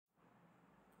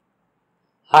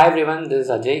Hi everyone, this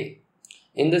is Ajay.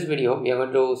 In this video, we are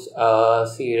going to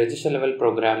see register level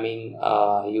programming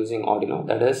using Arduino.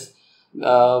 That is,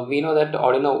 we know that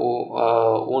Arduino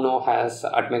Uno has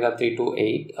atmega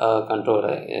 328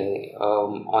 controller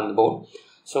on the board.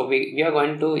 So we are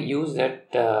going to use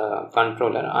that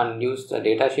controller and use the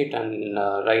datasheet and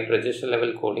write register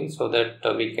level coding so that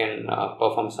we can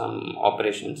perform some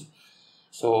operations.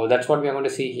 So that's what we are going to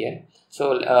see here.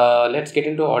 So let's get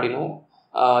into Arduino.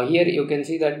 Here you can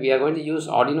see that we are going to use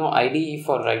Arduino IDE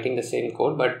for writing the same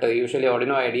code, but usually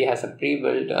Arduino IDE has a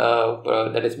pre-built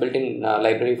that is built-in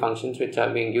library functions which are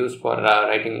being used for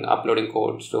uploading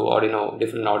codes to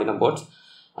different Arduino boards.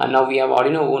 And now we have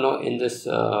Arduino Uno. In this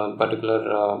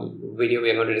particular video,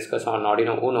 we are going to discuss on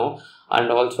Arduino Uno, and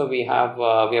also we are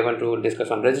going to discuss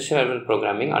on register level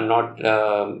programming and not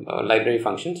library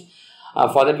functions.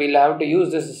 For that, we'll have to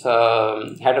use this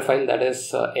header file, that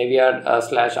is avr/io.h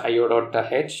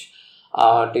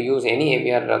to use any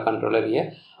AVR controller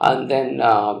here, and then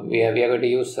we are going to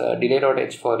use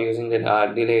delay.h for using the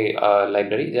delay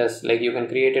library, just like you can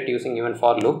create it using even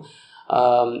for loop.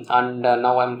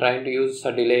 Now I'm trying to use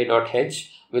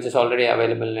delay.h, which is already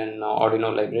available in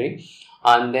Arduino library.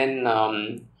 And then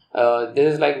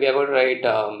this is like we are going to write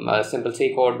a simple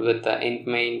C code with the int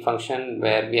main function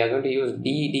where we are going to use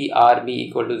ddrb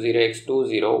equal to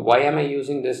 0x20. Why am I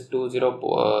using this 20?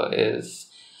 Is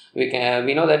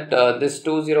we know that this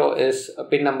 20 is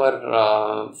pin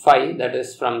number 5, that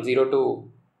is from 0 to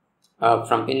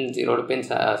from pin 0 to pin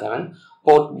 7,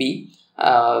 port B. We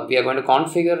are going to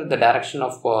configure the direction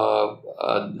of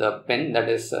the pin, that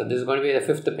is this is going to be the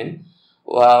 5th pin.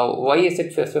 Why is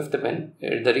it 5th pin?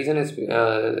 The reason is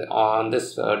on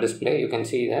this display you can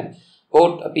see that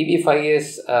port PB5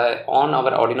 is on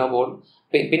our Arduino board.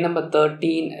 Pin number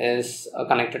 13 is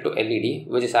connected to LED,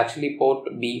 which is actually port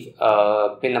B,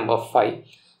 pin number 5.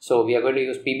 So we are going to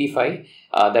use PB5.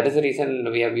 That is the reason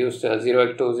we have used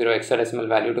 0x20 hexadecimal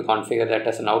value to configure that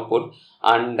as an output.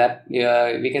 And that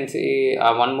we can see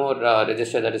one more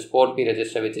register, that is port B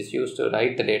register, which is used to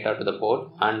write the data to the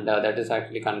port, and that is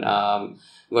actually going to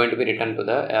be returned to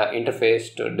the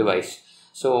interfaced device.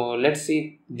 So let's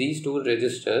see these two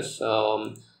registers.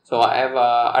 So I have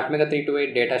atmega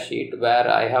 328 data sheet where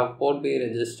I have port B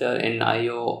register in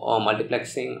IO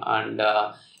multiplexing, and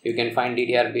you can find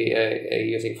DDRB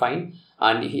using find,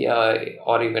 and here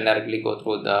or you can directly go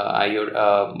through the IO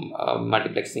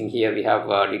multiplexing. Here we have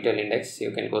detail index,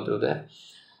 you can go through there.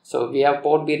 So we have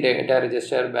port B data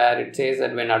register where it says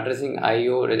that when addressing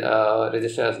IO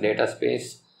registers data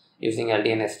space using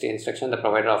LDNST instruction, the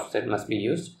provider offset must be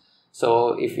used.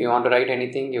 So if you want to write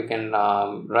anything, you can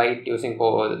write using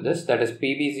this, that is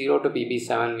PB0 to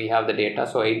PB7 we have the data,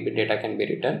 so 8-bit data can be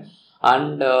written.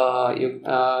 And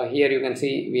here you can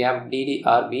see we have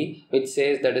DDRB, which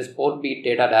says that is port B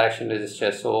data direction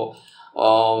register. So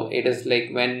it is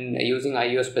like when using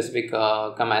IO specific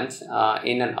commands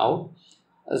in and out.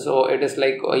 So it is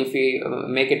like if we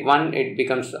make it 1, it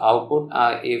becomes output.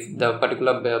 If the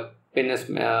particular pin is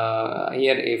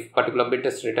here, if particular bit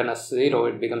is written as 0,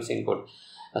 it becomes input.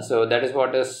 So that is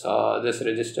what is this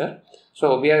register.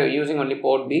 So we are using only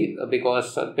port B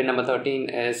because pin number 13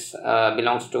 is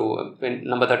belongs to pin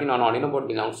number 13 on Arduino board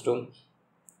belongs to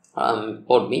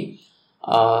port B.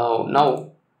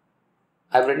 Now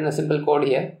I've written a simple code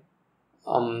here.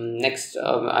 Next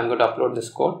I'm going to upload this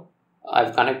code.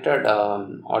 I've connected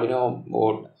Arduino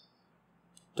board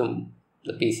to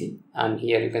the PC, and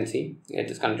here you can see it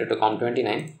is connected to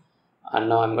COM29, and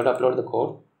now I'm going to upload the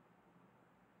code.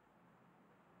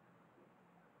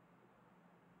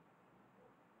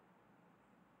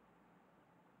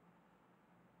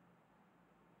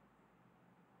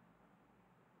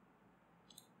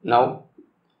 Now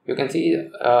you can see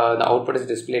the output is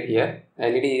displayed here.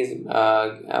 LED is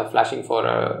flashing for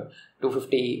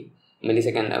 250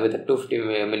 millisecond with a 250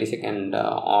 millisecond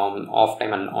off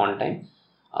time and on time.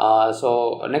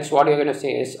 So next what you're going to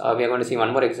see is we are going to see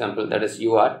one more example, that is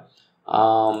UART.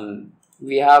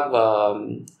 We have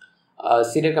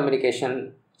serial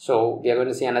communication, so we are going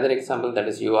to see another example, that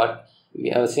is UART. We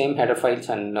have the same header files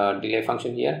and delay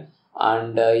function here,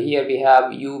 and here we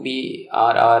have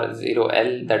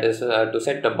UBRR0L, that is to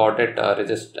set the baud rate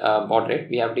baud rate.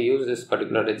 We have to use this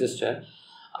particular register,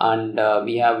 and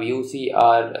we have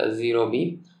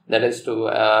UCR0B, that is to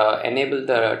enable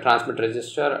the transmit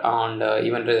register, and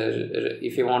even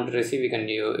if you want to receive, we can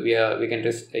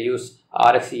use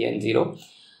RxEN0.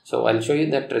 So I'll show you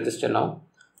that register now.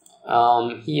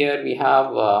 Here we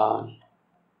have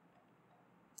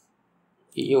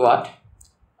UART,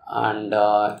 and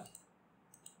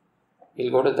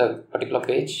we'll go to the particular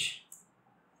page.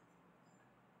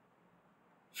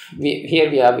 Here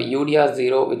we have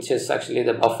UDR0, which is actually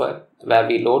the buffer where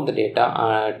we load the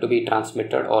data to be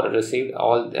transmitted or received.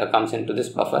 All comes into this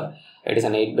buffer. It is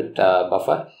an 8-bit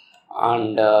buffer,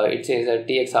 and it says a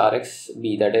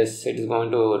TXRXB, that is, it is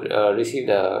going to receive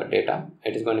the data.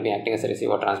 It is going to be acting as a receive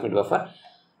or transmit buffer.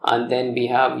 And then we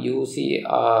have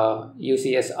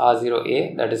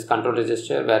UCSR0A, that is control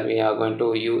register, where we are going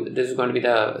to use, this is going to be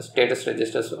the status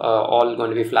registers, all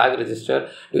going to be flag register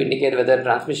to indicate whether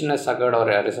transmission has occurred or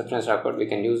a reception has occurred. We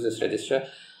can use this register.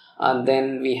 And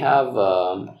then we have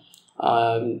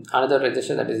another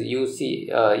register, that is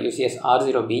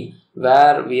UCSR0B,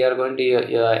 where we are going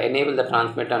to enable the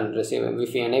transmit and receive.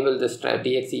 If we enable this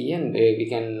TXEN, we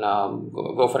can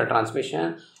go for a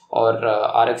transmission, or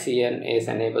RxEN is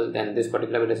enabled, then this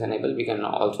particular bit is enabled, we can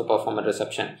also perform a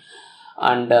reception.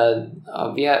 And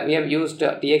we have used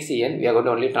TXEN, we are going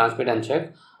to only transmit and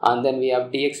check. And then we have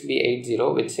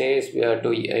TXB80, which says we are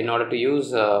to, in order to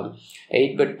use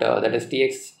 8-bit, that is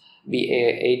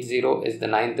TXB80 is the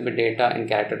 9th bit data in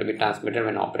character to be transmitted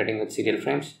when operating with serial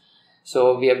frames.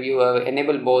 So we have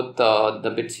enabled both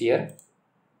the bits here.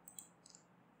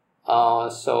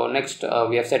 So next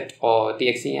we have set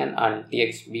TXEN and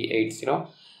TXB80.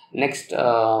 Next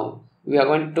we are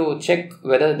going to check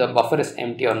whether the buffer is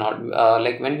empty or not.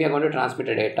 Like when we are going to transmit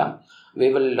a data,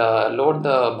 we will load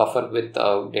the buffer with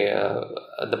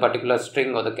the particular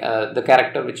string or the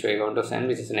character which we are going to send,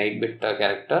 which is an 8-bit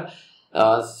character.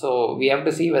 So we have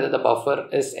to see whether the buffer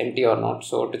is empty or not.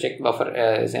 So to check buffer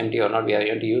is empty or not, we are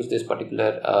going to use this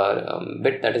particular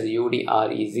bit, that is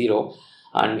UDRE0.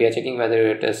 And we are checking whether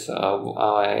it is 1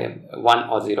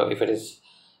 or 0. If it is,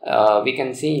 we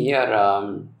can see here,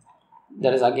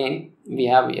 there is again, we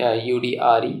have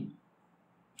UDRE,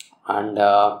 and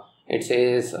it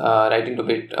says writing to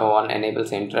bit 1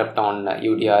 enables interrupt on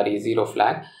UDRE0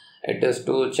 flag. It is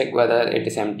to check whether it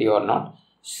is empty or not.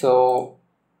 So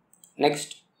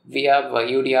next we have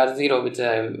UDR0, which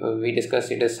we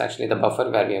discussed. It is actually the buffer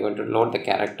where we are going to load the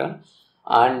character.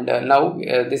 And now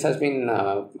this has been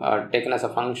taken as a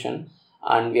function,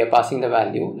 and we are passing the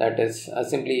value, that is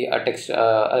simply a text,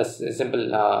 a simple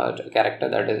character,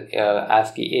 that is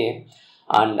ASCII A.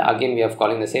 And again we are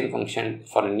calling the same function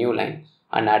for a new line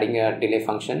and adding a delay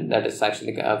function that is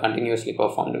actually continuously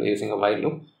performed using a while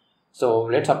loop. So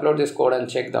let's upload this code and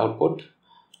check the output.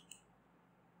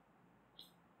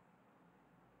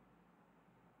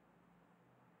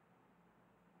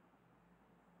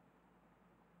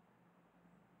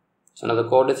 So now the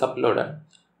code is uploaded.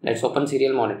 Let's open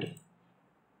serial monitor,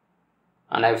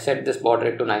 and I've set this baud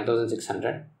rate to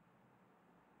 9600.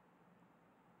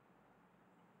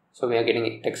 So we are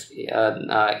getting text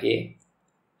A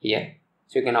here.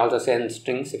 So you can also send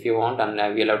strings if you want, and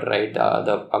we'll have to write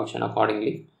the function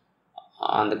accordingly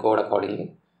and the code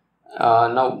accordingly.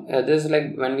 Now this is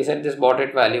like when we set this baud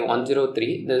rate value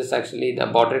 103, this is actually the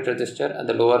baud rate register,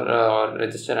 the lower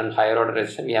register and higher order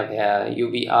register. We have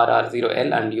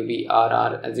UBRR0L and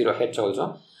UBRR0H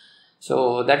also.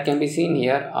 So that can be seen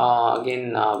here.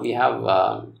 Again we have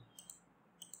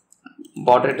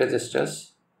baud rate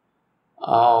registers,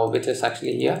 which is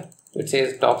actually here, which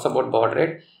says talks about baud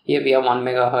rate. Here we have 1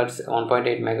 megahertz,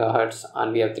 1.8 megahertz,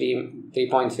 and we have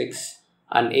 3.6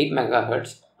 and 8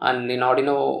 megahertz. And in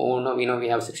Arduino Uno, we know we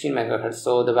have 16 megahertz.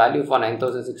 So the value for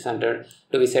 9600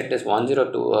 to be set is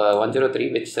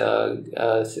 103, which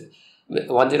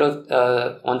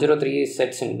 103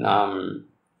 sets in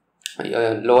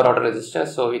lower order register.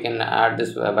 So we can add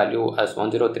this value as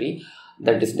 103,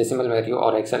 that is decimal value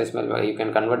or hexadecimal value. You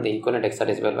can convert the equivalent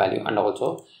hexadecimal value and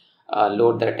also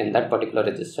load that in that particular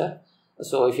register.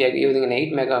 So if you are using an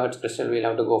 8 megahertz crystal, we'll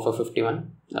have to go for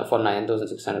 51 for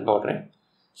 9600 baud rate.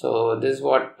 So this is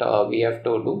what we have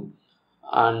to do,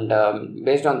 and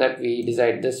based on that we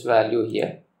decide this value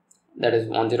here, that is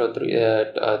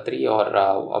 103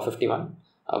 or 51,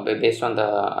 based on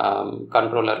the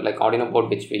controller, like Arduino board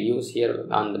which we use here,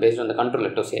 and based on the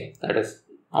controller to say, that is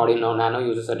Arduino Nano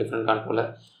uses a different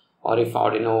controller, or if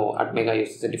Arduino Atmega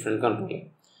uses a different controller.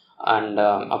 And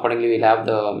accordingly we'll have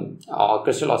the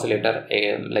crystal oscillator,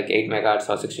 like 8 megahertz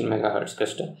or 16 megahertz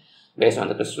crystal. Based on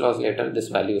the crystal oscillator, this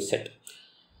value is set.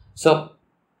 So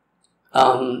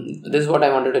this is what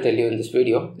I wanted to tell you in this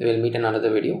video. We will meet in another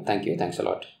video. Thank you. Thanks a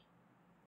lot.